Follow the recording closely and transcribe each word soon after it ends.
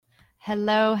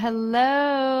Hello,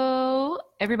 hello,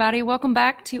 everybody. Welcome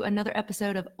back to another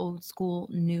episode of Old School,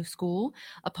 New School,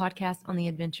 a podcast on the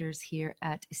adventures here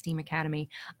at Esteem Academy.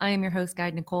 I am your host,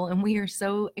 Guide Nicole, and we are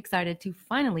so excited to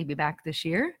finally be back this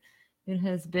year. It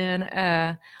has been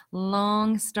a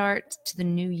long start to the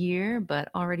new year, but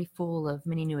already full of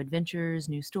many new adventures,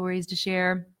 new stories to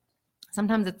share.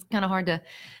 Sometimes it's kind of hard to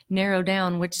narrow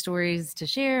down which stories to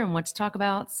share and what to talk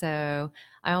about. So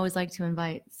I always like to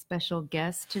invite special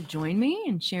guests to join me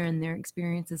and share in their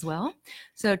experience as well.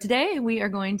 So today we are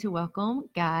going to welcome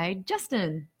Guide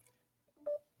Justin,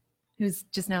 who's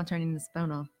just now turning this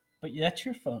phone off. But that's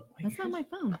your phone. Wait, that's not my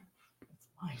phone.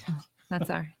 That's mine. That's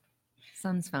our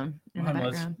son's phone in the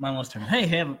background. Mine was turned. Hey,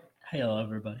 hello,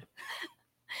 everybody.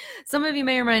 Some of you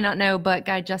may or may not know, but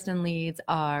Guide Justin leads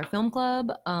our film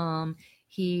club.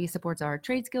 He supports our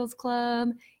trade skills club.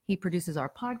 He produces our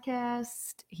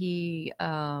podcast. He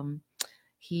handles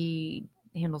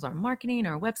our marketing,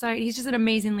 our website. He's just an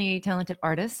amazingly talented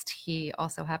artist. He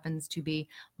also happens to be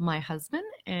my husband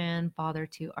and father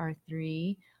to our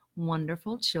 3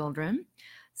 wonderful children.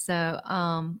 So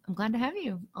I'm glad to have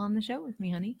you on the show with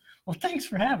me, honey. Well, thanks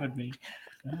for having me.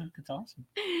 That's awesome.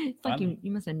 It's like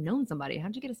you must have known somebody.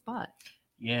 How'd you get a spot?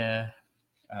 Yeah.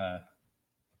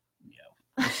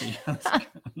 We'll see.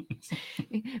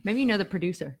 Maybe you know the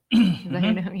producer.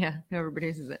 Whoever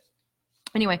produces it.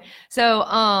 Anyway, so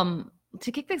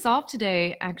to kick this off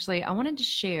today, actually, I wanted to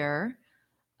share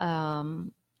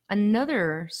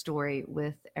another story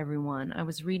with everyone. I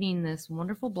was reading this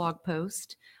wonderful blog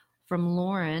post from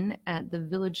Lauren at the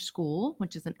Village School,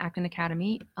 which is an acting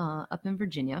academy up in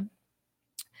Virginia.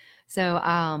 So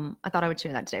I thought I would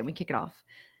share that today. We kick it off.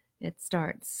 It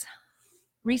starts,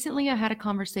 recently I had a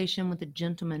conversation with a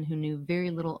gentleman who knew very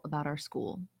little about our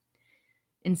school.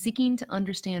 In seeking to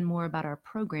understand more about our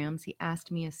programs, he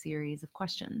asked me a series of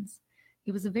questions.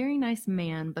 He was a very nice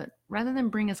man, but rather than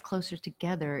bring us closer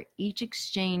together, each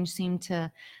exchange seemed to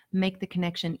make the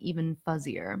connection even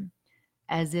fuzzier,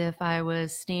 as if I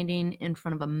was standing in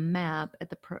front of a map at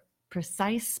the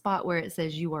precise spot where it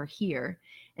says you are here,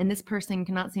 and this person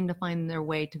cannot seem to find their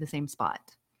way to the same spot.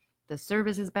 The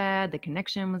service is bad, the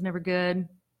connection was never good.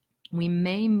 We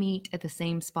may meet at the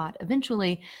same spot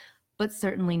eventually, but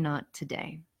certainly not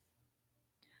today.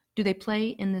 Do they play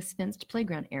in this fenced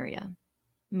playground area?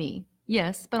 Me,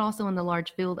 yes, but also in the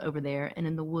large field over there and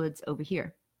in the woods over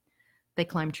here. They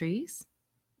climb trees?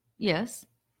 Yes.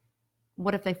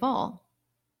 What if they fall?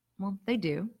 Well, they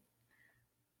do.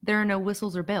 There are no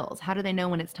whistles or bells. How do they know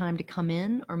when it's time to come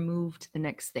in or move to the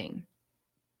next thing?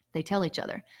 They tell each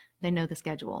other. They know the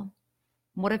schedule.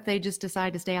 What if they just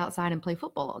decide to stay outside and play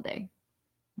football all day?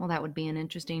 Well, that would be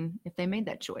interesting if they made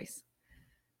that choice.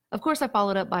 Of course, I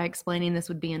followed up by explaining this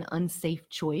would be an unsafe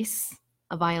choice,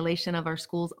 a violation of our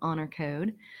school's honor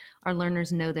code. Our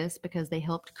learners know this because they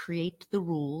helped create the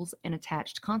rules and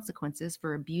attached consequences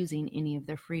for abusing any of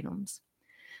their freedoms.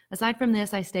 Aside from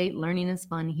this, I state learning is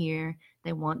fun here.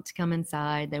 They want to come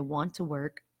inside. They want to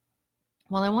work.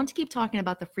 While I want to keep talking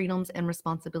about the freedoms and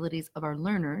responsibilities of our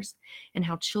learners and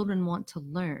how children want to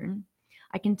learn,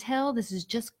 I can tell this is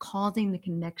just causing the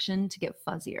connection to get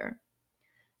fuzzier.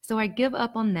 So I give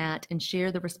up on that and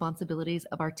share the responsibilities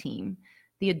of our team,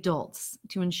 the adults,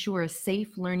 to ensure a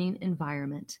safe learning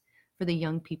environment for the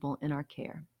young people in our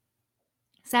care.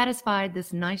 Satisfied,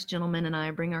 this nice gentleman and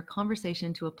I bring our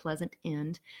conversation to a pleasant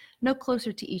end, no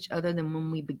closer to each other than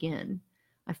when we begin.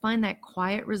 I find that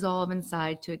quiet resolve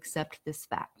inside to accept this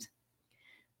fact.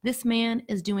 This man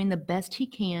is doing the best he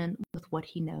can with what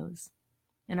he knows.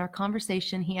 In our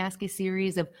conversation, he asks a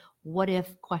series of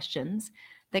what-if questions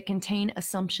that contain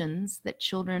assumptions that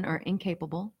children are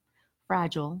incapable,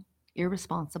 fragile,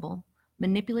 irresponsible,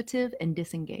 manipulative, and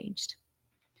disengaged.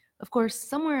 Of course,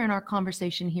 somewhere in our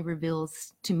conversation, he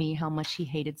reveals to me how much he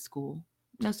hated school.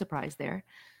 No surprise there.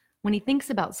 When he thinks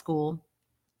about school,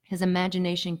 his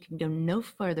imagination can go no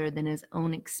further than his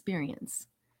own experience.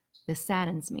 This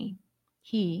saddens me.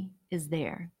 He is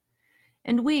there.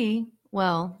 And we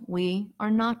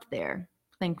are not there,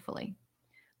 thankfully.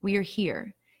 We are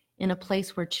here, in a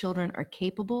place where children are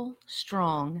capable,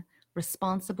 strong,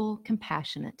 responsible,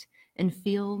 compassionate, and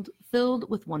filled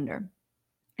with wonder.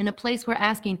 In a place where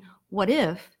asking, what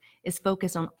if, is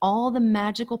focused on all the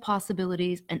magical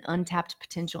possibilities and untapped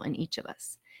potential in each of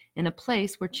us. In a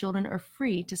place where children are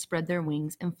free to spread their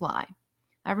wings and fly.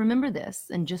 I remember this,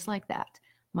 and just like that,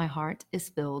 my heart is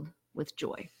filled with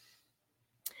joy.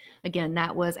 Again,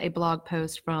 that was a blog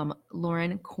post from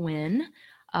Lauren Quinn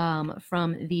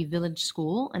from the Village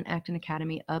School, an acting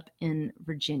academy up in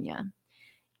Virginia.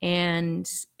 And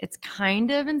it's kind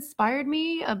of inspired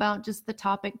me about just the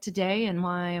topic today and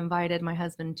why I invited my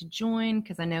husband to join,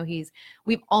 because I know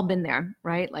we've all been there,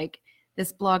 right? Like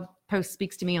this blog post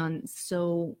speaks to me on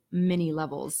so many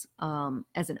levels.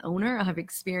 As an owner, I've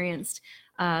experienced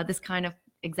this kind of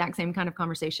exact same kind of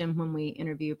conversation when we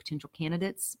interview potential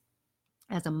candidates.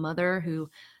 As a mother who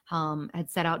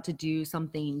had set out to do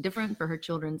something different for her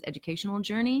children's educational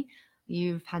journey,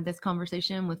 you've had this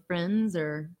conversation with friends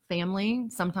or family,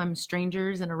 sometimes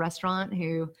strangers in a restaurant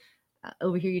who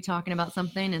overhear you talking about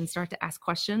something and start to ask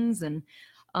questions. And,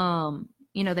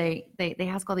 they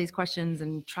ask all these questions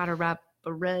and try to wrap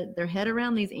their head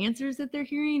around these answers that they're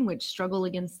hearing, which struggle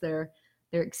against their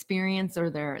experience or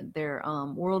their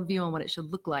worldview on what it should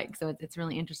look like. So it's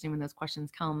really interesting when those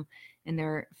questions come and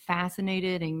they're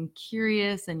fascinated and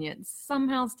curious and yet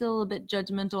somehow still a bit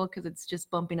judgmental because it's just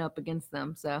bumping up against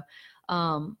them. So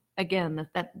again,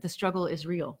 that the struggle is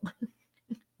real,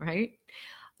 right?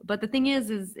 But the thing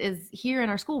is here in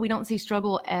our school, we don't see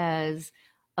struggle as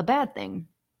a bad thing.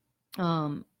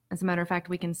 As a matter of fact,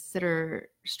 we consider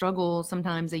struggle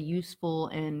sometimes a useful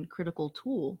and critical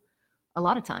tool. A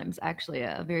lot of times, actually,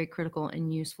 a very critical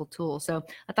and useful tool. So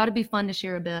I thought it'd be fun to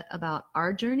share a bit about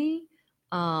our journey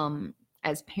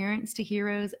as parents to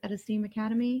heroes at Esteem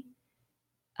Academy,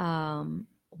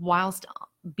 whilst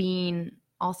being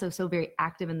also so very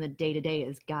active in the day-to-day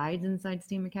as guides inside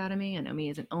STEAM Academy. And I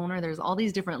mean, as an owner, there's all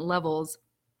these different levels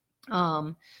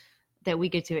that we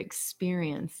get to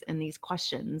experience in these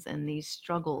questions and these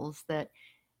struggles that,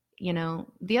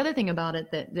 the other thing about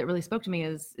it that really spoke to me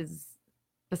is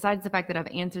besides the fact that I've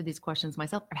answered these questions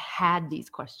myself, I've had these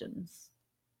questions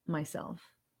myself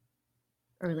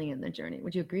early in the journey.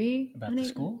 Would you agree? About the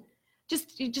school?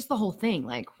 Just the whole thing.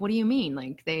 Like, what do you mean?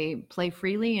 Like they play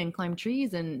freely and climb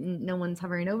trees and no one's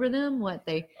hovering over them?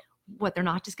 They're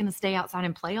not just going to stay outside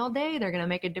and play all day? They're going to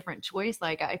make a different choice.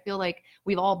 Like, I feel like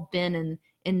we've all been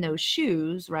in those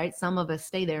shoes, right? Some of us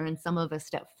stay there and some of us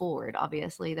step forward.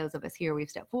 Obviously, those of us here, we've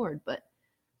stepped forward, but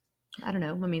I don't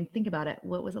know. I mean, think about it.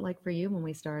 What was it like for you when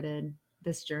we started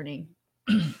this journey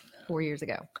 4 years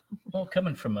ago? Well,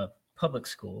 coming from a public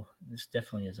school, this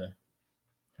definitely is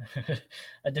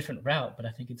a different route, but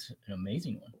I think it's an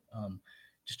amazing one.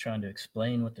 Just trying to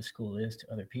explain what the school is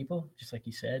to other people, just like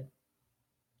you said.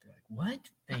 They're like, what?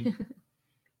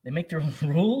 They make their own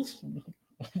rules?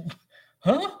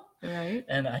 Huh? Right.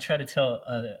 And I try to tell,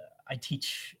 I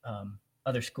teach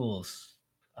other schools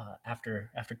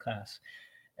after class.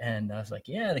 And I was like,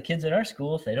 yeah, the kids at our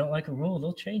school, if they don't like a rule,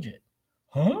 they'll change it.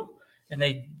 Huh?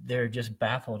 And they're just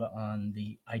baffled on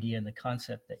the idea and the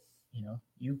concept that,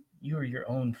 you are your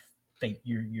own fate,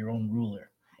 you're your own ruler.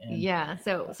 And yeah.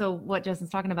 So what Justin's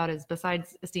talking about is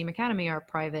besides Esteem Academy, our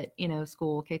private,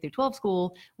 school, K through 12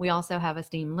 school, we also have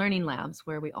Esteem Learning Labs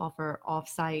where we offer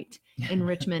off-site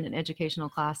enrichment and educational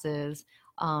classes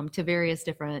to various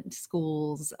different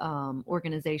schools,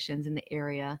 organizations in the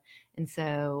area. And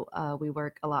so we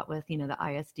work a lot with, the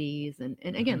ISDs and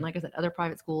again, like I said, other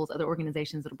private schools, other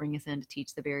organizations that'll bring us in to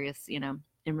teach the various,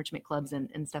 enrichment clubs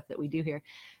and stuff that we do here.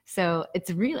 So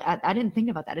it's really, I didn't think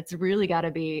about that. It's really got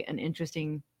to be an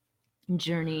interesting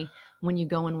journey when you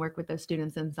go and work with those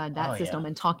students inside that system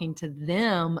and talking to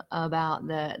them about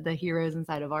the heroes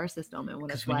inside of our system and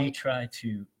what it's like. Because when you try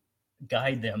to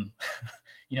guide them,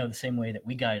 the same way that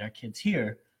we guide our kids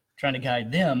here, trying to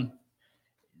guide them,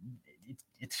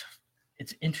 it's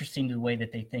interesting the way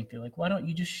that they think. They're like, why don't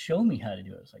you just show me how to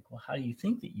do it? It's like, well, how do you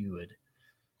think that you would,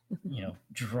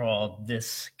 draw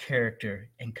this character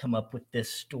and come up with this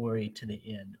story to the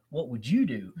end? What would you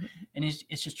do? And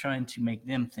it's just trying to make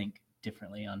them think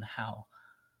differently on how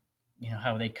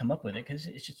they come up with it, because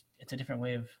it's a different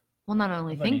way of not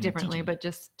only think differently, but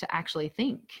just to actually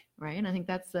think, right? And I think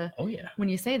that's when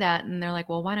you say that and they're like,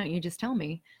 well, why don't you just tell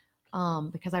me?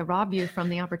 Because I rob you from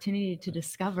the opportunity to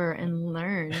discover and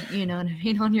learn,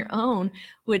 on your own,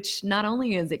 which not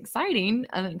only is an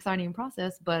exciting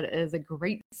process, but is a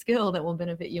great skill that will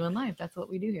benefit you in life. That's what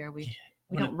we do here. We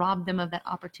don't rob them of that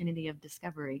opportunity of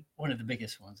discovery. One of the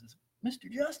biggest ones is, Mr.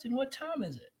 Justin, what time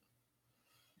is it?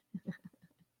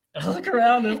 I look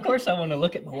around and of course I want to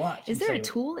look at my watch. Is there a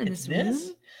tool in this room?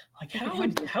 Like,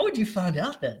 how would you find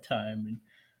out that time? And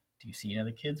do you see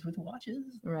other kids with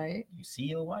watches? Right. You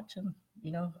see a watch and,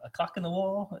 a clock in the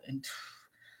wall. And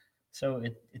so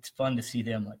it's fun to see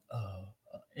them like,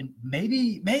 and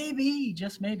maybe,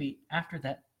 just maybe after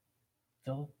that,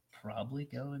 they'll probably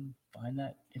go and find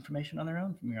that information on their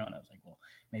own from here on. I was like, well,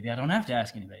 maybe I don't have to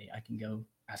ask anybody. I can go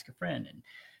ask a friend. And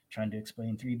trying to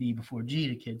explain 3B before G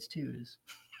to kids too is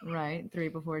Right, 3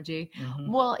 before G.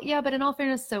 Hmm. Well, yeah, but in all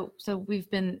fairness, so we've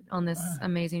been on this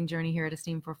amazing journey here at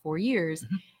Esteem for 4 years,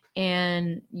 Mhm.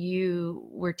 and you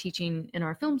were teaching in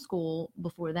our film school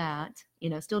before that,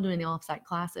 still doing the offsite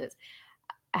classes.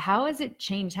 How has it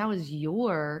changed? How has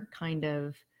your kind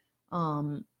of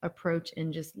approach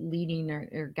in just leading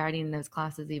or guiding those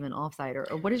classes even offsite, or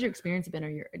what has your experience been? Or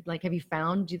your like, have you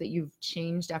found that you've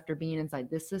changed after being inside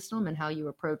this system and how you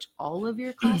approach all of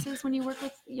your classes when you work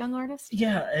with young artists?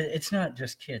 Yeah, it's not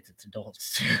just kids; it's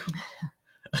adults too.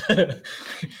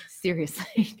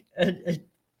 Seriously.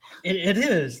 It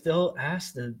is. They'll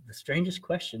ask the strangest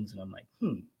questions, and I'm like,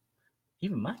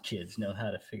 even my kids know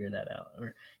how to figure that out.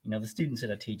 Or the students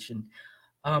that I teach, and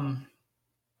um,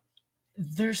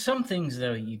 there's some things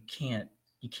though you can't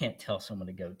tell someone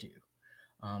to go do.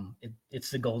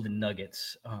 It's the golden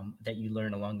nuggets that you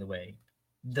learn along the way.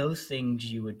 Those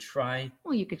things you would try.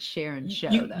 Well, you could share and show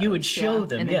You would those, show yeah,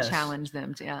 them, and then yes, challenge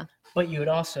them to, yeah. but you would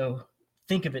also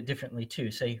think of it differently too.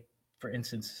 Say, for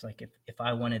instance, like if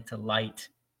I wanted to light,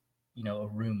 a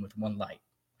room with one light,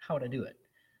 how would I do it?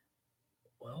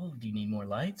 Well, do you need more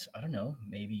lights? I don't know.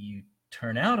 Maybe you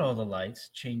turn out all the lights,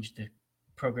 change the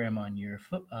program on your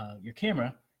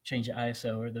camera, change the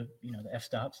ISO or the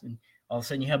f-stops, and all of a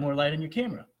sudden you have more light on your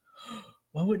camera.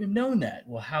 Well, I wouldn't have known that.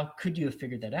 Well, how could you have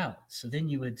figured that out? So then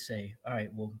you would say, all right,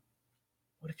 well,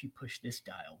 what if you push this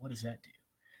dial? What does that do?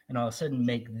 And all of a sudden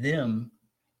make them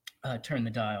turn the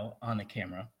dial on the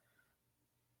camera,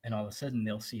 and all of a sudden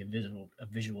they'll see a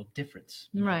visual difference,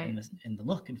 Right. in the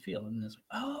look and feel, and it's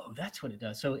like, oh, that's what it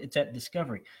does. So it's that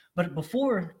discovery. But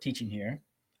before teaching here,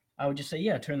 I would just say,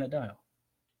 yeah, turn that dial.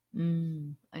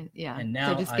 Yeah. And So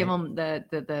now just give them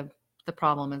the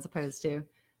problem as opposed to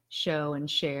show and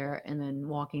share and then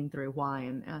walking through why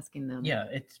and asking them. Yeah,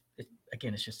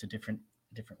 again, it's just a different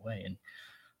way. And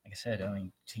like I said,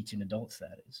 teaching adults,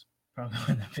 that is probably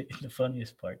one of the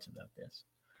funniest parts about this.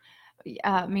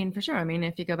 I mean, for sure. I mean,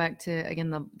 if you go back to, again,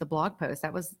 the blog post,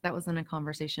 that was in a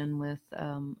conversation with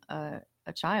a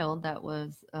child, that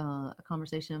was a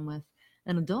conversation with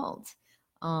an adult.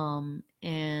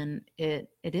 And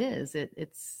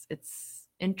it's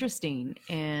interesting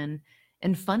and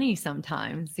funny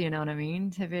sometimes, you know what I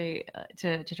mean? To be,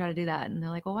 to try to do that. And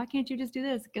they're like, well, why can't you just do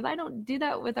this? Cause I don't do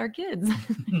that with our kids.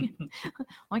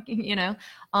 Why can't,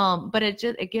 but it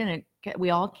just, again, we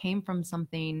all came from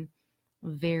something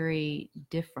very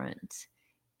different.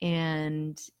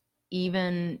 And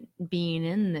even being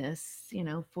in this,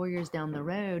 4 years down the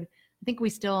road, I think we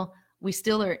still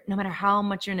are, no matter how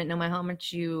much you're in it, no matter how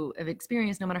much you have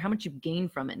experienced, no matter how much you've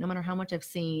gained from it, no matter how much I've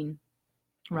seen,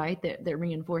 right, that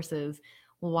reinforces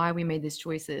why we made these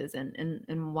choices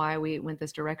and why we went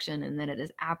this direction, and that it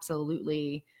is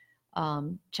absolutely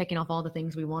checking off all the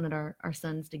things we wanted our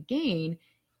sons to gain.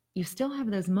 You still have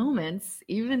those moments,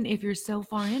 even if you're so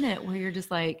far in it, where you're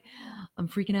just like, I'm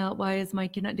freaking out. Why is my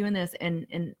kid not doing this? And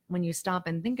when you stop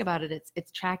and think about it,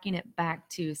 it's tracking it back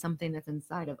to something that's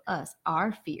inside of us,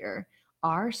 our fear,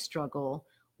 our struggle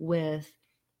with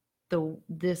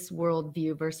this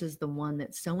worldview versus the one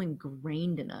that's so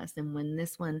ingrained in us. And when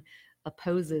this one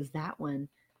opposes that one,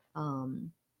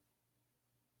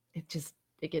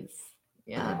 it gets,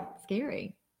 yeah,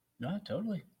 scary. No,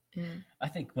 totally. Yeah. I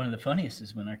think one of the funniest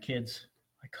is when our kids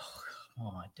like, oh, come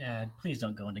on, Dad, please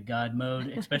don't go into God mode,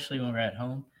 especially when we're at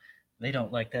home. They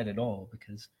don't like that at all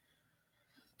because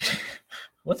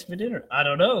what's for dinner? I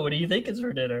don't know. What do you think is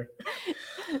for dinner?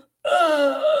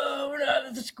 Oh, we're not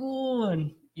at the school.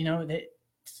 And,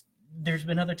 there's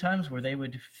been other times where they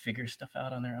would figure stuff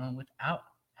out on their own without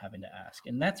having to ask.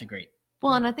 And that's a great.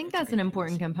 Well, and I think that's an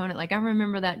important component. Like, I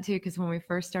remember that too, because when we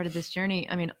first started this journey,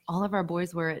 I mean, all of our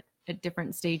boys were at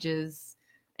different stages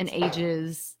and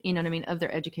ages, of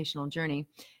their educational journey.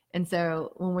 And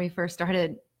so when we first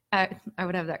started, I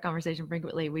would have that conversation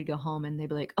frequently. We'd go home and they'd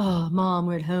be like, oh, Mom,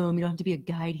 we're at home. You don't have to be a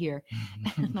guide here.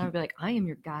 And I would be like, I am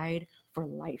your guide for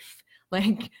life.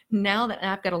 Like, now that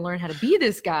I've got to learn how to be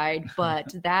this guide,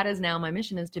 but that is now my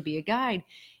mission, is to be a guide.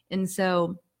 And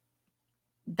so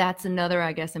that's another,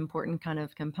 I guess, important kind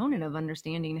of component of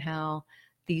understanding how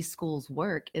these schools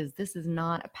work. Is this is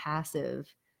not a passive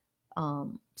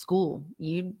school.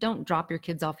 You don't drop your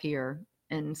kids off here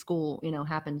and school,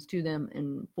 happens to them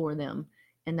and for them,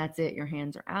 and that's it. Your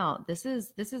hands are out. This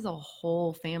is a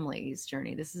whole family's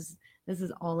journey. This is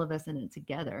all of us in it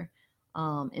together,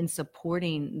 in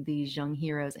supporting these young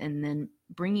heroes, and then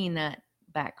bringing that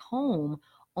back home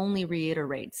only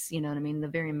reiterates, the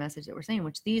very message that we're saying,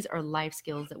 which these are life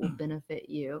skills that will benefit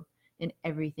you in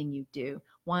everything you do.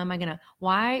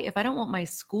 Why, if I don't want my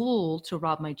school to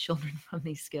rob my children from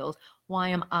these skills, why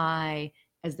am I,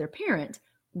 as their parent,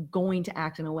 going to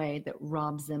act in a way that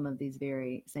robs them of these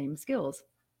very same skills.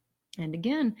 And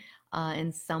again,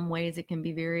 in some ways, it can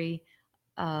be very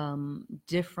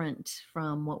different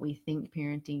from what we think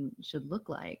parenting should look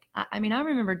like. I mean, I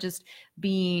remember just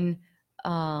being,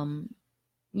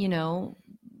 you know,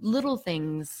 little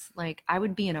things like I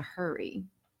would be in a hurry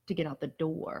to get out the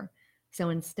door. So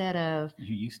instead of,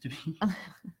 You used to be.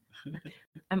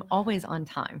 I'm always on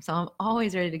time, so I'm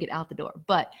always ready to get out the door.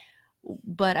 But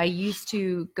I used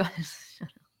to go.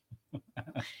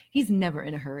 He's never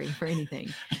in a hurry for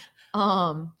anything.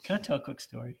 Can I tell a quick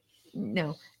story?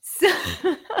 No. So,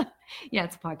 yeah,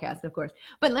 it's a podcast, of course.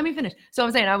 But let me finish. So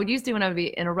I'm saying I would used to, when I would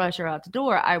be in a rush or out the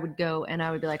door, I would go and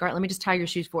I would be like, all right, let me just tie your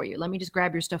shoes for you. Let me just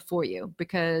grab your stuff for you,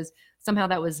 because somehow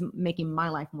that was making my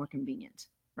life more convenient,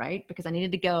 right? Because I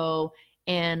needed to go.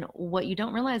 And what you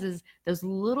don't realize is those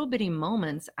little bitty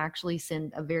moments actually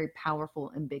send a very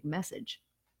powerful and big message,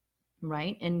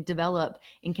 right? And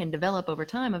can develop over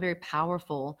time a very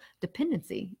powerful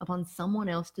dependency upon someone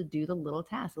else to do the little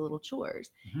tasks, the little chores.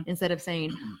 Instead of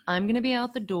saying, I'm going to be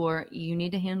out the door, you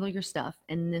need to handle your stuff,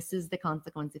 and this is the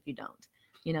consequence if you don't.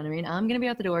 You know what I mean? I'm going to be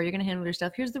out the door, you're going to handle your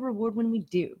stuff, here's the reward when we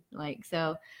do. Like,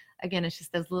 so again, it's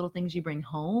just those little things you bring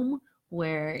home,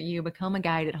 where you become a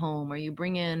guide at home, or you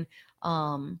bring in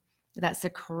that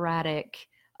Socratic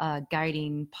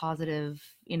guiding positive,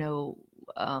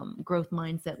 growth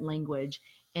mindset language,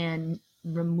 and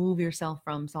remove yourself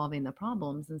from solving the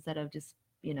problems, instead of just,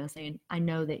 saying, I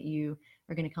know that you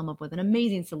are going to come up with an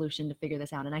amazing solution to figure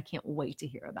this out, and I can't wait to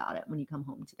hear about it when you come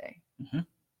home today. Mm-hmm.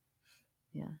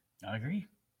 Yeah. I agree.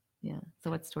 Yeah. So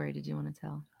what story did you want to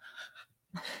tell?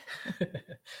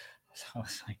 So I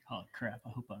was like, oh crap, I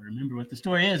hope I remember what the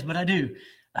story is, but I do.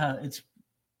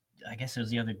 I guess it was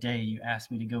the other day you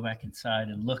asked me to go back inside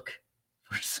and look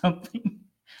for something.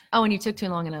 Oh, and you took too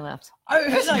long and I left.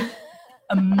 It was like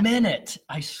a minute.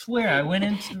 I swear, I went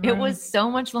into the room. It was so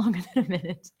much longer than a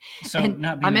minute. So and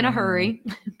not being I'm in a hurry,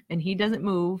 and he doesn't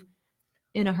move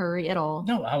in a hurry at all.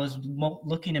 No, I was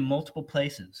looking in multiple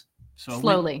places. So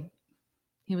slowly.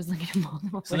 He was looking in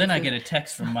multiple places. So then I get a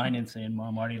text from mine and saying,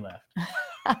 Mom already left.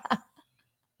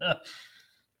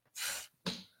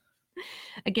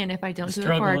 Again, if I don't do it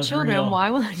for our children, real.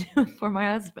 Why will I do it for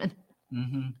my husband?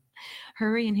 Mm-hmm.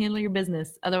 Hurry and handle your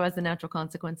business. Otherwise, the natural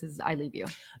consequence is I leave you.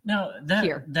 Now, that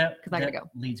I gotta go.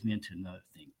 Leads me into another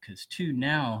thing. Because, too,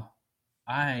 now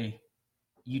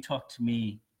you talk to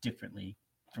me differently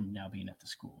from now being at the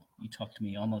school. You talk to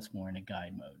me almost more in a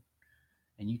guide mode.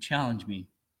 And you challenge me.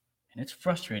 And it's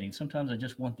frustrating. Sometimes I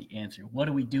just want the answer. What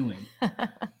are we doing?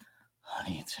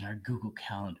 Honey, it's in our Google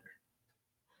Calendar.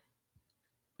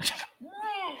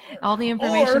 All the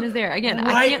information is there. Again,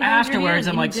 right I can't afterwards,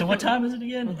 I'm like, so what time is it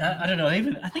again? I don't know. I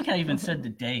think I even said the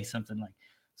day, something like,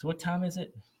 so what time is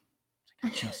it? I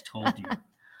just told you.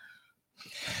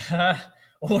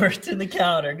 Or it's in the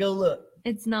calendar. Go look.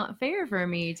 It's not fair for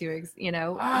me to,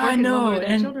 I know. With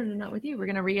and children and not with you. We're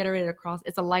going to reiterate it across.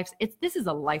 This is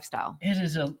a lifestyle. It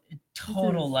is a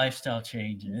total lifestyle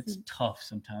change, and it's tough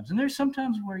sometimes. And there's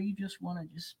sometimes where you just want to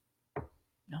just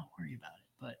not worry about it.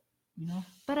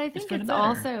 But I think would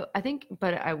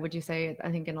you say, I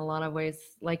think in a lot of ways,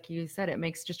 like you said, it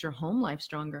makes just your home life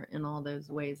stronger in all those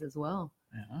ways as well.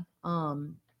 Yeah.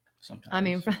 Sometimes I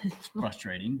mean, it's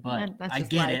frustrating, but I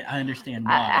get life. it. I understand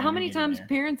why. How many times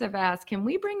parents have asked, can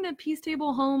we bring the Peace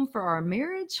Table home for our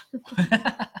marriage?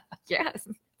 Yes. It's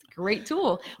a great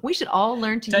tool. We should all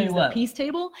learn to use the Peace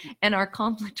Table and our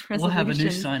conflict resolution. We'll have a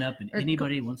new sign up, and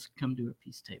anybody wants to come to a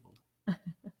Peace Table,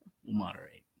 we'll moderate.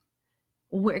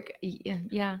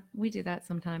 Yeah, we do that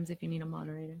sometimes if you need a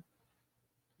moderator.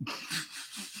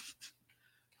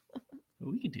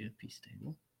 Well, we could do a peace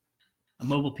table. A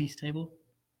mobile peace table.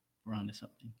 We're on to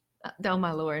something. Oh,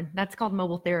 my Lord. That's called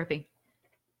mobile therapy.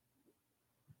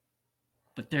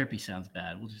 But therapy sounds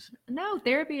bad. No,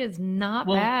 therapy is not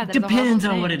bad. It depends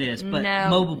on what it is, but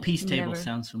mobile peace table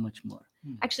sounds so much more.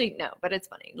 Actually, no, but it's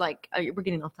funny. Like, we're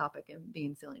getting off topic and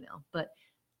being silly now, but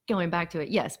going back to it,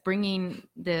 yes, bringing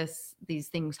these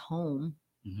things home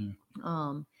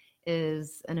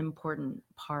is an important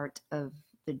part of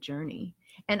the journey.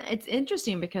 And it's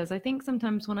interesting because I think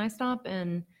sometimes when I stop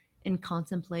and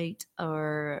contemplate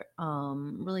or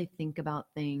really think about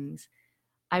things,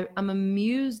 I'm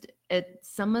amused at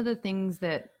some of the things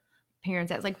that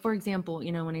parents ask. Like, for example,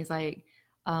 when he's like,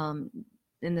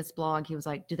 in this blog, he was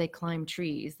like, do they climb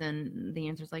trees? And the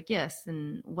answer is like, yes.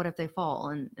 And what if they fall?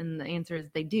 And the answer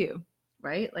is they do,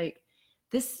 right? Like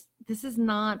this is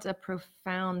not a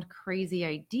profound, crazy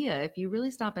idea. If you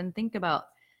really stop and think about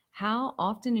how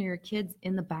often are your kids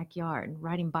in the backyard,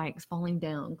 riding bikes, falling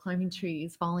down, climbing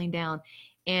trees, falling down.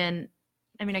 And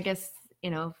I mean, I guess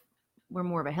if we're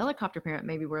more of a helicopter parent,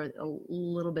 maybe we're a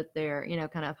little bit there,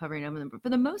 kind of hovering over them. But for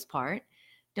the most part,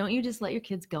 don't you just let your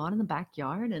kids go out in the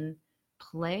backyard and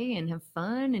play and have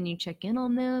fun, and you check in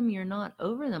on them? You're not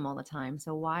over them all the time.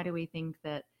 So why do we think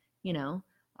that,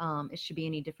 it should be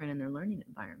any different in their learning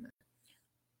environment?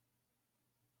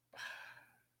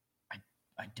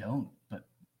 I don't, but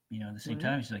at the same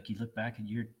time, it's like you look back at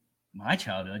my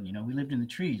childhood. We lived in the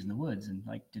trees in the woods, and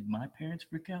like, did my parents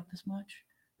freak out this much?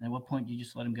 And at what point do you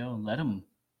just let them go and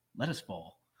let us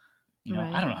fall?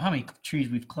 Right. I don't know how many trees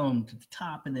we've clomb to the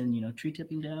top, and then tree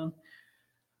tipping down.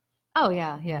 Oh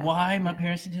yeah, yeah. Why my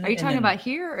parents did that? Are you talking about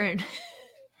here or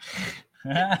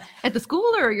at the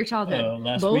school, or your childhood?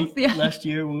 Both? Last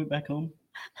year when we went back home.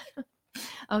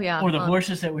 Oh yeah. Or the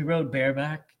horses that we rode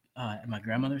bareback at my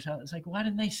grandmother's house. It's like, why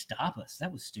didn't they stop us?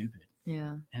 That was stupid.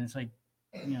 Yeah. And it's like,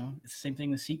 it's the same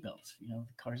thing with seatbelts. The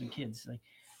cars and kids. Like,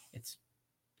 it's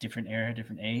different era,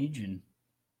 different age, and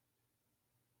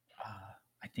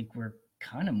I think we're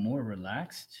kind of more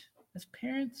relaxed as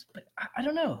parents. But I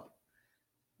don't know.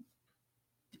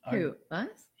 Who,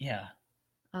 us? Yeah.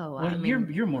 Oh, well, I mean,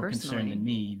 you're more concerned than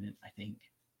me, I think.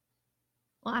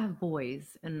 Well, I have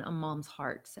boys and a mom's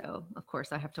heart, so of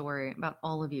course I have to worry about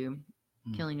all of you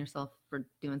killing yourself for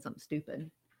doing something stupid.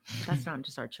 That's not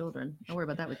just our children. I worry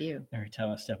about that with you. Every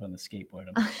time I step on the skateboard,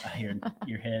 I hear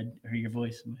your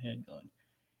voice in my head going,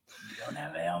 "You don't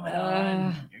have a helmet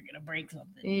on. You're gonna break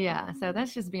something." Yeah, so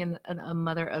that's just being a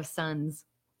mother of sons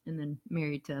and then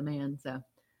married to a man. So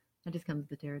that just comes with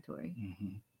the territory.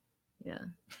 Mm-hmm. Yeah.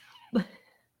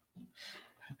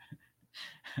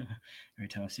 Every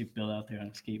time I see Bill out there on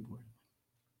a skateboard.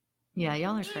 Yeah,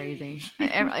 y'all are crazy.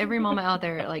 Every mama out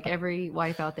there, like every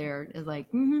wife out there is like,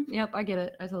 yep, I get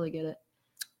it. I totally get it.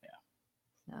 Yeah.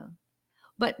 So,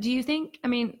 but do you think, I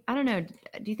don't know,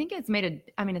 do you think it's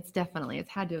it's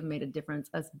had to have made a difference,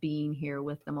 us being here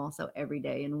with them also every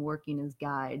day and working as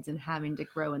guides and having to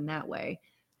grow in that way.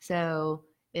 So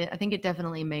I think it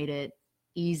definitely made it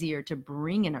easier to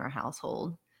bring in our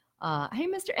household. Hey,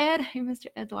 Mr. Ed. Hey, Mr.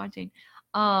 Ed's watching.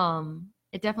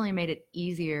 It definitely made it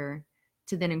easier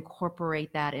to then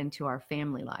incorporate that into our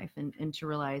family life and to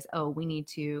realize, we need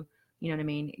to,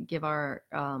 give our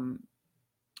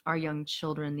young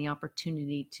children the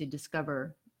opportunity to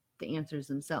discover the answers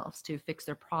themselves, to fix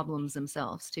their problems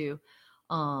themselves, to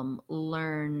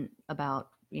learn about,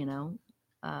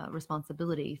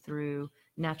 responsibility through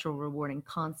natural reward and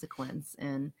consequence.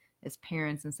 And as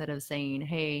parents, instead of saying,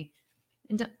 hey,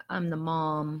 I'm the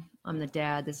mom, I'm the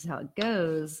dad, this is how it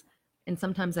goes. And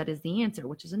sometimes that is the answer,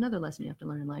 which is another lesson you have to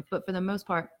learn in life. But for the most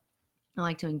part, I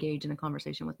like to engage in a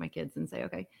conversation with my kids and say,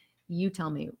 okay, you tell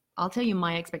me, I'll tell you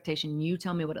my expectation. You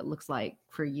tell me what it looks like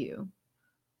for you.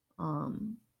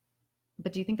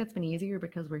 But do you think that's been easier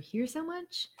because we're here so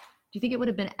much? Do you think it would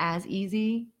have been as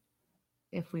easy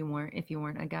if you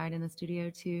weren't a guide in the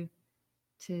studio to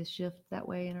shift that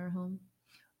way in our home?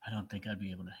 I don't think I'd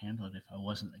be able to handle it if I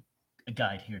wasn't a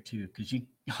guide here too, because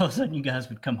all of a sudden you guys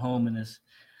would come home in this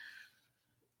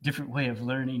different way of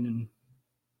learning,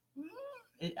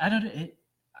 and I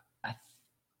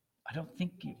don't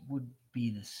think it would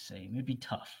be the same. It'd be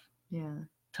tough. Yeah.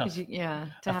 Tough.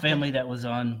 A family that was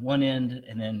on one end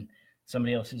and then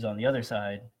somebody else who's on the other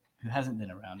side who hasn't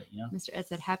been around it, Mr. Ed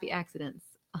said happy accidents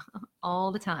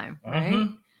all the time, right?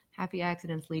 Mm-hmm. Happy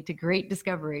accidents lead to great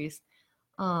discoveries.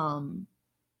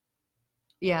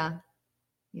 Yeah.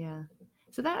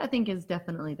 So that I think is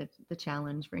definitely the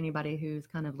challenge for anybody who's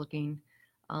kind of looking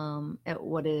at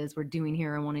what it is we're doing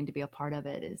here and wanting to be a part of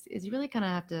it is you really kind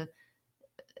of have to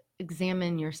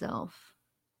examine yourself.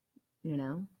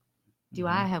 Do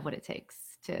I have what it takes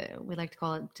we like to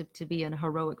call it to be a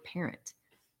heroic parent,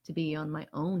 to be on my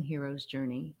own hero's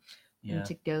journey, and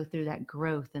to go through that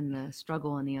growth and the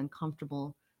struggle and the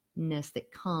uncomfortableness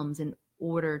that comes in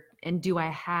order. And do I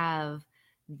have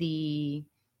the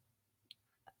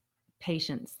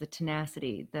patience, the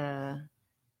tenacity, the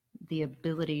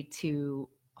ability to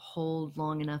hold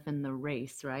long enough in the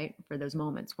race, right? For those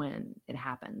moments when it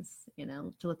happens,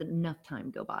 to let enough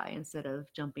time go by instead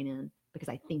of jumping in because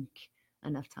I think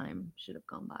enough time should have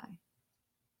gone by.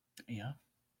 Yeah.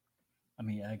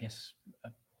 I guess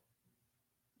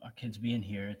our kids being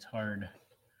here, it's hard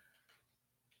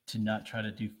to not try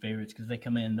to do favorites because they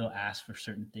come in, they'll ask for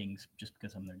certain things just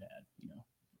because I'm their dad,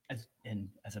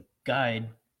 as a guide,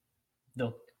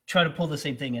 they'll try to pull the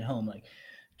same thing at home, like,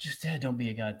 just don't be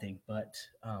a God thing. But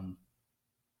I'm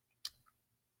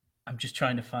just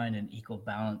trying to find an equal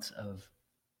balance of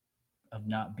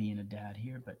not being a dad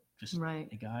here, but just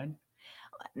a guide.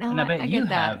 No, and I bet you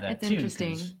have that. It's too,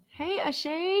 interesting. Hey,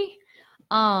 Ashay,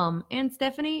 and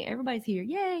Stephanie, everybody's here.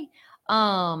 Yay.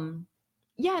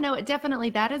 Yeah, no, it definitely,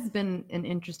 that has been an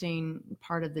interesting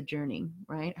part of the journey,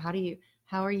 right?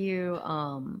 How are you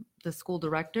the school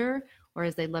director, or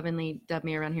as they lovingly dub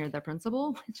me around here, the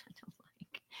principal, which I don't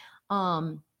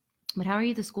like. But how are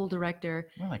you the school director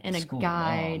More like and the a school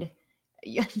guide?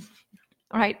 Yeah,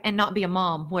 right, and not be a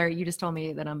mom, where you just told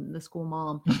me that I'm the school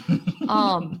mom.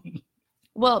 mom.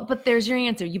 Well, but there's your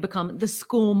answer. You become the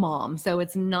school mom. So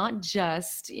it's not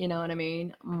just, you know what I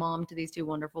mean, mom to these two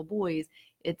wonderful boys.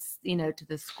 It's, you know, to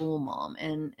the school mom,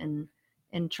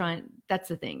 and trying, that's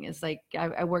the thing. It's like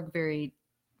I work very,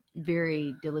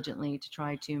 very diligently to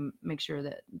try to make sure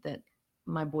that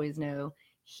my boys know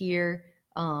here,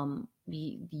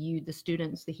 the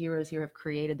students, the heroes here have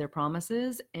created their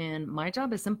promises, and my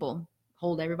job is simple: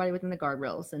 hold everybody within the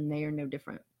guardrails, and they are no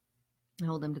different.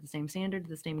 Hold them to the same standard, to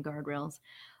the same guardrails,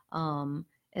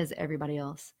 as everybody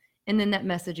else. And then that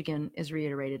message again is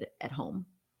reiterated at home.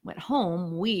 At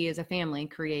home, we as a family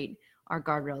create our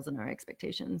guardrails and our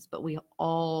expectations, but we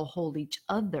all hold each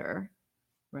other,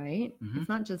 right? Mhm. It's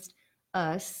not just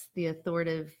us, the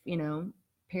authoritative, you know,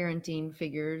 parenting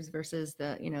figures versus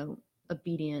the, you know,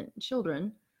 obedient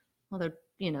children. Although,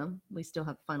 you know, we still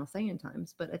have final say in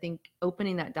times, but I think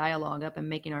opening that dialogue up and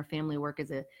making our family work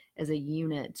as a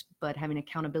unit, but having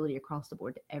accountability across the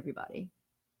board to everybody.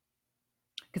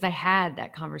 Because I had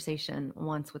that conversation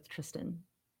once with Tristan,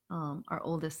 our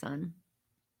oldest son,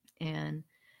 and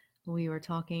we were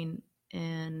talking,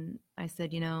 and I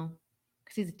said, you know,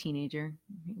 because he's a teenager,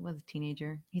 he was a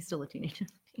teenager, he's still a teenager,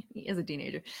 he is a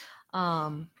teenager,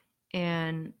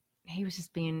 and he was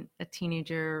just being a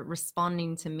teenager,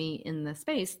 responding to me in the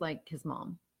space like his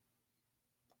mom.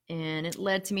 And it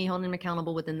led to me holding him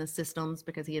accountable within the systems,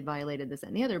 because he had violated this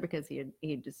and the other, because he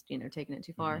had just, you know, taken it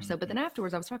too far. Mhm. So, but then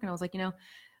afterwards I was talking, I was like, you know,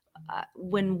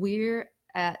 when we're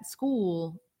at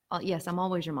school, yes, I'm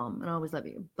always your mom and I always love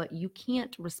you, but you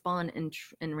can't respond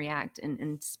and react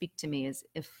and speak to me as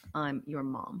if I'm your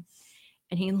mom.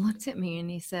 And he looked at me and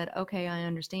he said, okay, I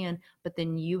understand, but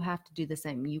then you have to do the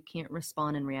same. You can't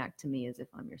respond and react to me as if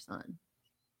I'm your son.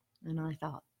 And I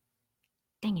thought,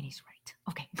 dang it, he's right.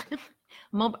 Okay.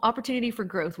 Opportunity for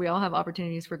growth. We all have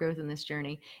opportunities for growth in this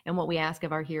journey. And what we ask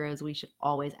of our heroes, we should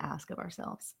always ask of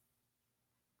ourselves.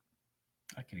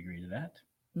 I could agree to that.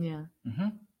 Yeah. Mm-hmm.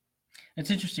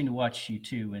 It's interesting to watch you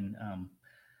too, and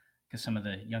because some of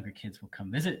the younger kids will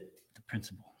come visit the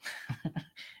principal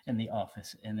in the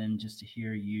office, and then just to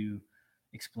hear you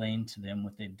explain to them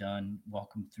what they've done,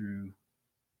 walk them through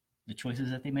the choices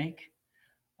that they make.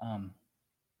 Um,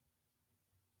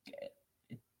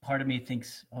 Part of me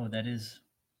thinks, oh, that is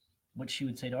what she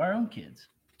would say to our own kids.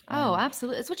 Oh, And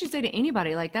absolutely. It's what you say to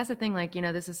anybody. Like, that's the thing. Like, you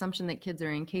know, this assumption that kids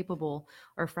are incapable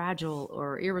or fragile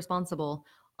or irresponsible,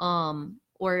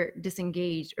 or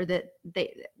disengaged, or that I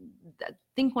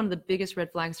think one of the biggest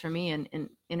red flags for me in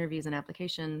interviews and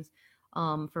applications,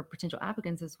 for potential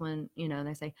applicants, is when, you know,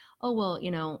 they say, oh, well,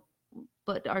 you know,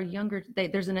 but our younger,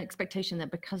 there's an expectation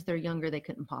that because they're younger, they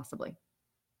couldn't possibly,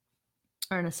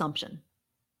 or an assumption.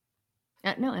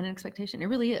 No, an expectation. It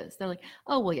really is. They're like,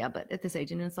 oh, well, yeah, but at this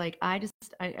age, and it's like,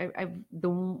 the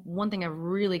one thing I've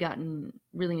really gotten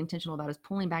really intentional about is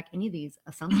pulling back any of these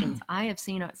assumptions. I have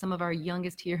seen some of our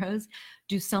youngest heroes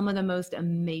do some of the most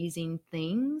amazing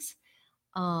things.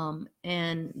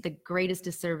 And the greatest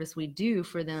disservice we do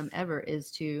for them ever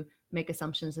is to make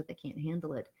assumptions that they can't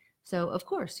handle it. So of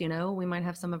course, you know, we might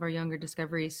have some of our younger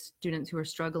discovery students who are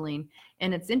struggling,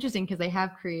 and it's interesting because they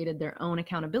have created their own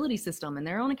accountability system, and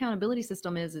their own accountability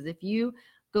system is if you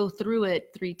go through it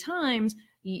 3 times,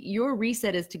 your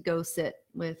reset is to go sit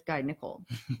with Guide Nicole,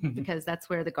 because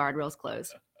that's where the guardrails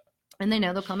close. And they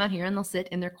know they'll come out here and they'll sit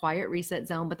in their quiet reset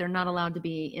zone, but they're not allowed to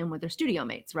be in with their studio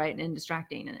mates, right? And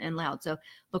distracting and loud. So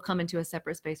they'll come into a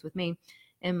separate space with me.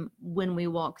 And when we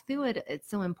walk through it, it's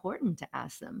so important to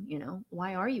ask them, you know,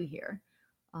 why are you here?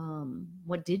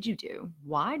 What did you do?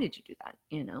 Why did you do that?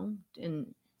 You know,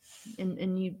 and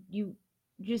you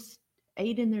just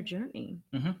aid in their journey,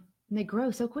 mm-hmm. and they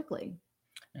grow so quickly.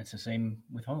 And it's the same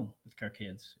with home with our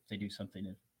kids. If they do something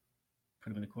and put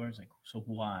them in the corner, it's like, so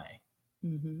why?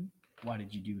 Mm-hmm. Why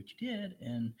did you do what you did?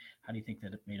 And how do you think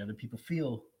that it made other people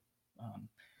feel?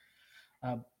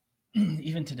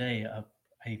 Even today,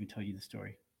 I even told you the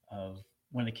story of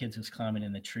one of the kids was climbing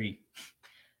in the tree,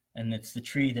 and it's the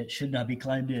tree that should not be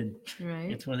climbed in.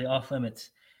 Right. It's one of the off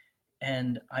limits.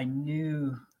 And I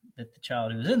knew that the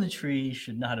child who was in the tree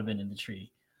should not have been in the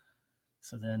tree.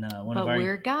 So then but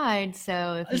we're guides,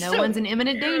 so if no one's in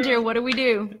imminent danger, what do we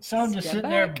do? So I'm just sitting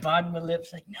there biting my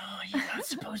lips like, no, you're not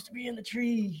supposed to be in the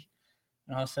tree.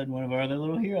 And all of a sudden, one of our other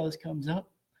little heroes comes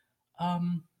up.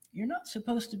 You're not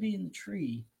supposed to be in the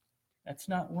tree. That's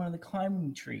not one of the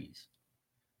climbing trees.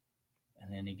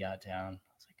 And then he got down.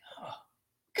 I was like, oh,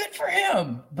 good for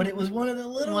him. But it was one of the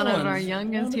little One ones. of our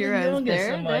youngest heroes.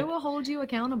 They will hold you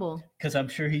accountable. Because I'm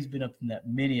sure he's been up in that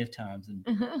many of times, and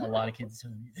a lot of kids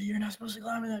tell me, you're not supposed to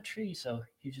climb in that tree. So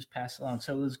he just passed along.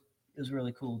 So it was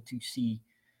really cool to see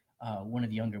one of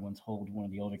the younger ones hold one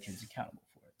of the older kids accountable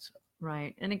for it. So.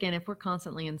 Right. And again, if we're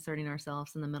constantly inserting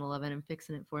ourselves in the middle of it and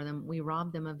fixing it for them, we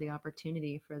rob them of the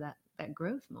opportunity for that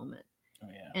growth moment. Oh,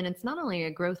 yeah. And it's not only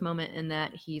a growth moment in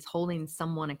that he's holding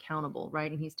someone accountable, right?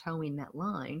 And he's towing that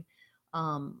line.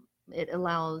 It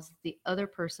allows the other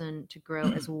person to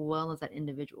grow as well as that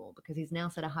individual, because he's now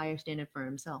set a higher standard for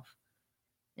himself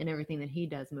in everything that he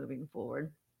does moving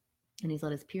forward. And he's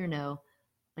let his peer know,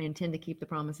 I intend to keep the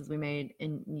promises we made,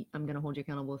 and I'm going to hold you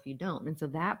accountable if you don't. And so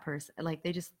that person, like,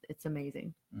 it's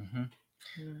amazing. Mm-hmm.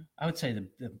 Yeah. I would say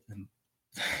the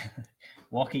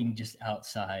walking just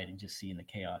outside and just seeing the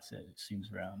chaos that it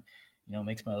seems around,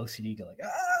 makes my OCD go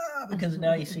like, because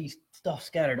now you see stuff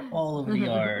scattered all over the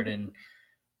yard, and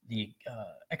the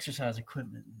exercise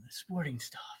equipment and the sporting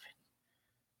stuff, and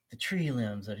the tree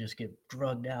limbs that just get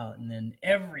drugged out, and then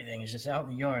everything is just out in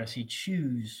the yard. I see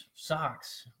shoes,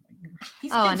 socks.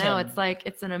 I know. It's like,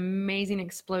 it's an amazing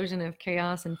explosion of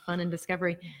chaos and fun and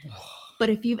discovery. But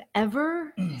if you've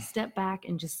ever stepped back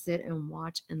and just sit and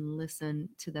watch and listen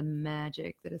to the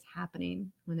magic that is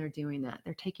happening when they're doing that,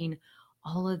 they're taking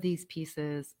all of these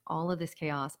pieces, all of this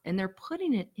chaos, and they're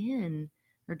putting it in,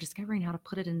 or discovering how to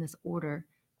put it in this order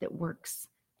that works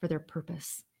for their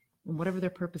purpose, and whatever their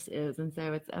purpose is. And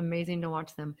so it's amazing to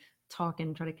watch them talk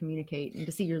and try to communicate, and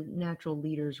to see your natural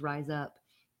leaders rise up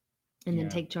and then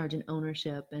take charge and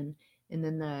ownership, and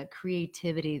then the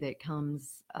creativity that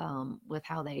comes with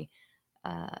how they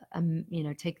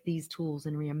take these tools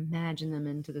and reimagine them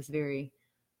into this very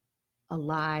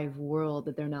alive world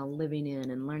that they're now living in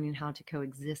and learning how to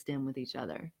coexist in with each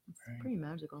other. It's pretty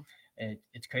magical.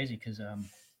 It's crazy, because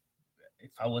if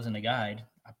I wasn't a guide,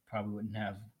 I probably wouldn't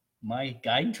have my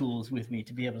guide tools with me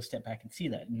to be able to step back and see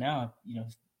that. And now, you're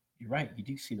right. You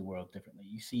do see the world differently.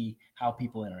 You see how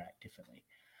people interact differently.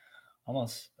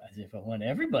 Almost as if I want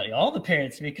everybody, all the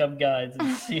parents, to become guides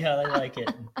and see how they like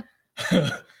it.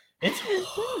 It's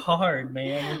hard,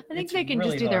 man. I think they can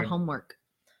really just do their homework.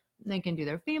 They can do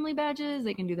their family badges.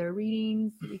 They can do their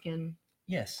readings. You can.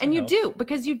 Yes. And you do,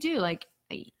 because you do, like,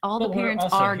 all the parents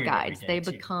are guides. They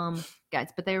become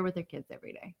guides, but they're with their kids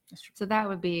every day. That's true. So that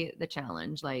would be the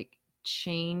challenge. Like,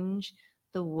 change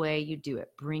the way you do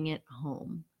it. Bring it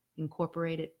home.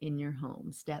 Incorporate it in your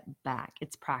home. Step back.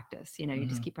 It's practice. You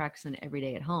just keep practicing it every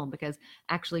day at home, because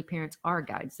actually parents are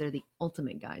guides. They're the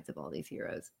ultimate guides of all these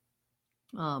heroes.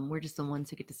 We're just the ones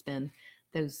who get to spend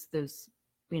those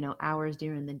hours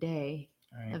during the day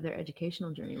of their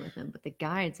educational journey with them. But the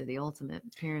guides are the ultimate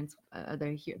parents.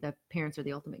 The parents are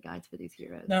the ultimate guides for these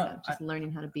heroes. No, so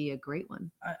learning how to be a great one.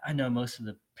 I know most of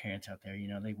the parents out there,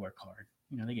 they work hard.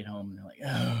 They get home and they're like,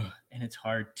 oh, and it's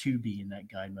hard to be in that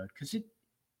guide mode, because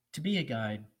to be a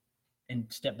guide and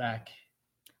step back.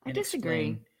 I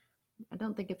disagree. I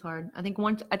don't think it's hard. I think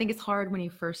it's hard when you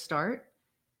first start,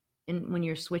 and when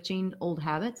you're switching old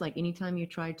habits. Like, anytime you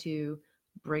try to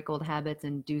break old habits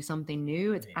and do something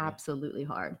new, it's absolutely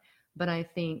hard. But I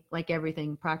think, like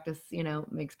everything, practice,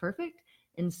 makes perfect.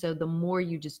 And so the more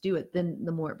you just do it, then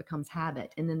the more it becomes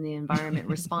habit, and then the environment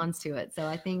responds to it. So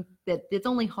I think that it's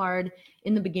only hard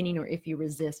in the beginning, or if you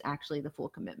resist actually the full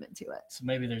commitment to it. So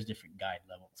maybe there's different guide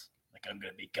levels. Like, I'm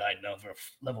going to be guide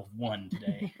level 1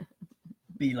 today.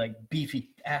 Be like beefy,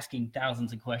 asking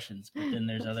thousands of questions. But then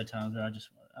there's other times where I just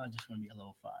want to be a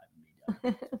level 5 and be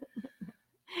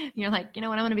done. You're like, I'm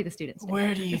going to be the student.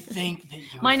 Where do you think that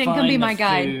you mine can be my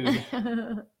guide?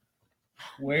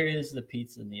 Where is the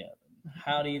pizza in the oven?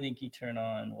 How do you think you turn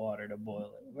on water to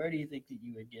boil it? Where do you think that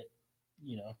you would get,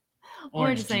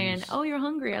 or just saying, oh, you're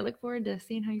hungry. I look forward to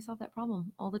seeing how you solve that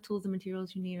problem. All the tools and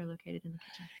materials you need are located in the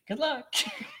kitchen. Good luck.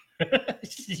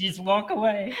 You just walk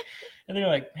away. And they're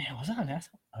like, man, was I an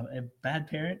asshole? A bad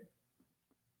parent?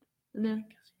 No.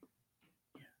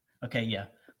 Okay, yeah.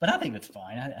 But I think that's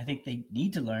fine. I think they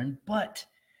need to learn. But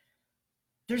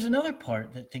there's another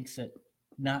part that thinks that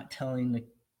not telling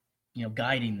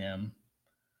guiding them,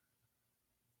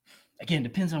 again,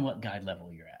 depends on what guide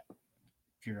level you're at.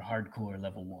 If you're a hardcore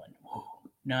level 1,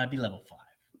 no, I'd be level 5.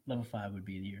 Level 5 would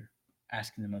be you're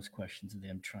asking the most questions of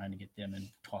them, trying to get them and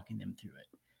talking them through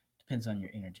it. Depends on your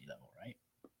energy level, right?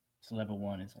 So level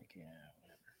 1 is like, yeah,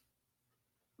 whatever.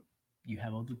 You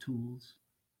have all the tools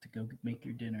to go make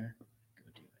your dinner. Go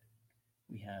do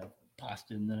it. We have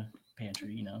pasta in the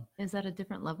pantry, Is that a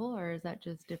different level, or is that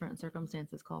just different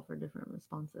circumstances call for different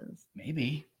responses?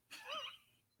 Maybe.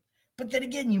 But then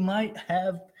again, you might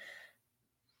have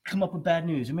come up with bad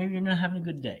news, or maybe you're not having a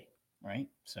good day, right?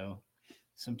 So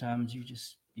sometimes you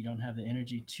don't have the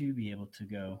energy to be able to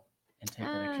go and take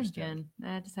that extra step. Again,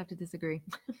 I just have to disagree.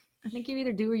 I think you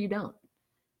either do or you don't.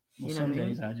 Well, You know some what I mean?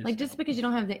 days I just Like, just because you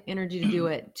don't have the energy to do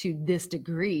it to this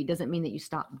degree doesn't mean that you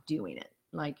stop doing it.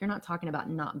 Like, you're not talking about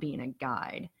not being a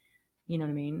guide. You know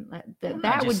what I mean?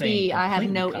 That would be, I have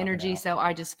no energy, so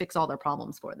I just fix all their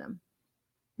problems for them.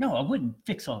 No, I wouldn't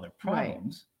fix all their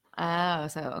problems. Right. Oh,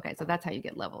 so okay, so that's how you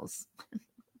get levels.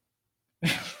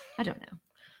 I don't know.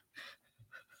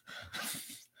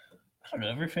 I don't know.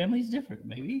 Every family's different.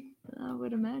 Maybe. I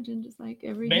would imagine, just like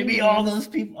every. Maybe all those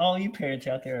people, all you parents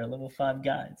out there, are level 5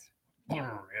 guides.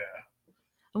 Yeah.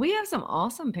 We have some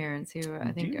awesome parents who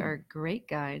I think are great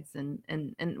guides, and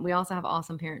we also have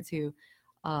awesome parents who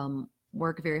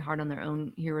work very hard on their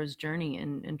own hero's journey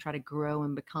and try to grow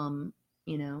and become,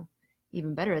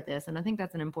 even better at this. And I think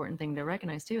that's an important thing to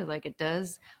recognize too. Like, it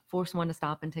does force one to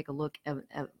stop and take a look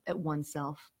at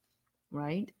oneself,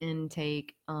 right? And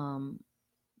take a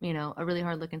really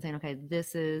hard look and saying, okay,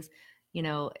 this is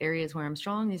areas where I'm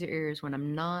strong. These are areas where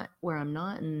I'm not.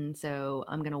 And so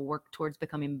I'm going to work towards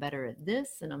becoming better at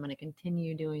this. And I'm going to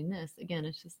continue doing this. Again,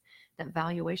 it's just that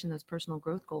valuation, those personal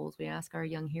growth goals. We ask our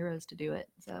young heroes to do it.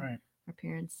 So right.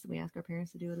 We ask our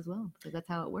parents to do it as well, because that's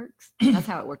how it works. That's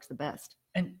how it works the best.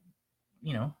 And,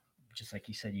 just like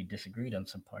you said, you disagreed on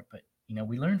some part, but,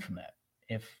 we learn from that.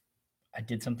 If I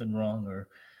did something wrong or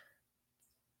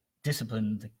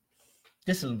disciplined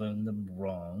them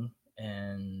wrong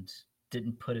and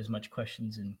didn't put as much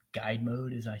questions in guide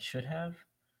mode as I should have,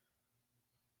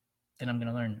 then I'm going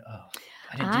to learn,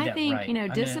 I didn't do that right. I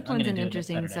think, discipline's an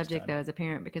interesting subject though as a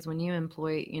parent, because when you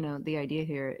employ, the idea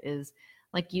here is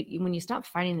like when you stop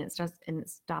fighting it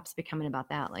stops becoming about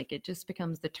that. Like, it just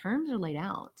becomes, the terms are laid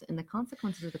out and the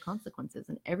consequences are the consequences,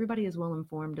 and everybody is well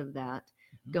informed of that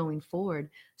going forward.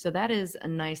 So that is a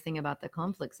nice thing about the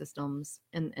conflict systems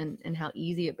and how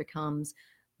easy it becomes,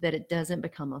 that it doesn't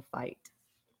become a fight,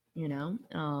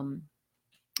 and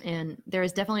there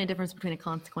is definitely a difference between a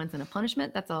consequence and a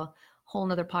punishment. That's a whole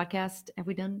nother podcast. Have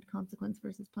we done consequence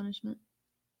versus punishment?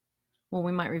 Well,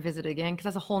 we might revisit it again, because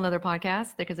that's a whole nother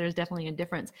podcast, because there's definitely a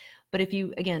difference. But if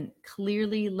you, again,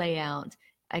 clearly lay out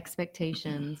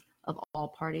expectations of all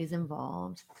parties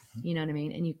involved, you know what I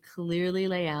mean? And you clearly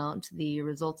lay out the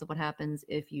results of what happens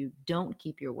if you don't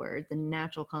keep your word, the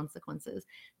natural consequences,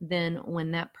 then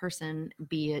when that person,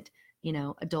 be it,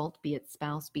 adult, be it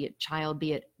spouse, be it child,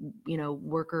 be it,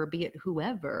 worker, be it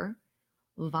whoever,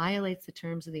 violates the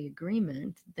terms of the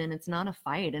agreement, then it's not a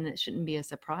fight, and it shouldn't be a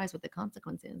surprise what the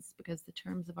consequence is, because the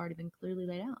terms have already been clearly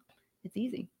laid out. It's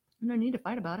easy. No need to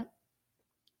fight about it,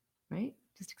 right?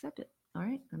 Just accept it. All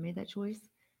right, I made that choice,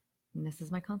 and this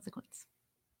is my consequence.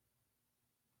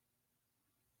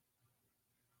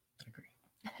 I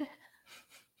agree.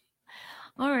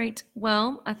 All right.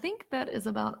 Well, I think that is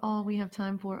about all we have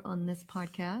time for on this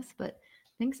podcast, but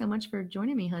thanks so much for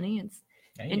joining me, honey. It's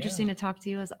interesting to talk to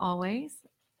you as always.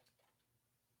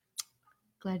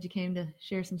 Glad you came to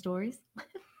share some stories.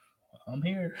 I'm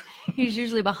here. He's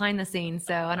usually behind the scenes,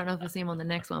 so I don't know if you'll see him on the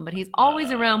next one, but he's always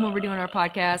around when we're doing our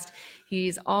podcast.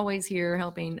 He's always here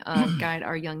helping guide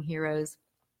our young heroes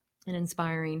and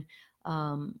inspiring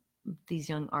these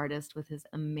young artists with his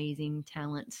amazing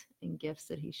talent and gifts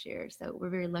that he shares. So we're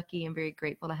very lucky and very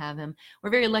grateful to have him. We're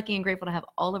very lucky and grateful to have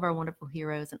all of our wonderful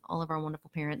heroes and all of our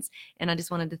wonderful parents. And I just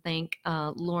wanted to thank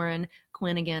Lauren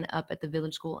Quinn again up at the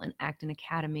Village School and Acton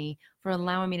Academy for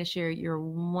allowing me to share your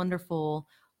wonderful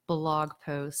blog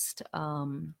post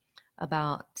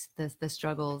about the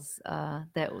struggles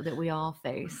that we all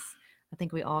face. I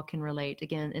think we all can relate.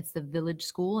 Again, it's the Village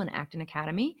School and Acton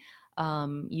Academy.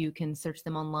 You can search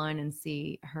them online and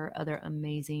see her other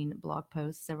amazing blog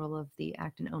posts. Several of the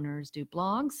Acton owners do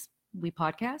blogs. We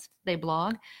podcast, they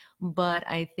blog. But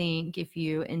I think if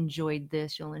you enjoyed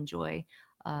this, you'll enjoy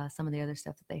some of the other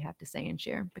stuff that they have to say and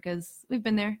share, because we've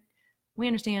been there. We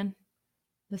understand.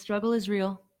 The struggle is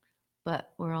real,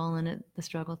 but we're all in it, the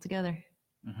struggle together.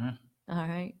 All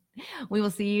right. We will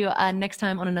see you next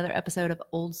time on another episode of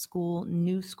Old School,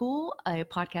 New School, a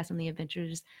podcast on the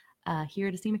adventures here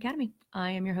at Esteem Academy.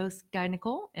 I am your host, Guide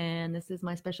Nicole, and this is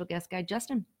my special guest, Guide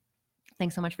Justin.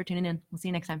 Thanks so much for tuning in. We'll see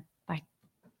you next time. Bye.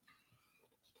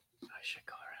 I should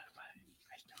go.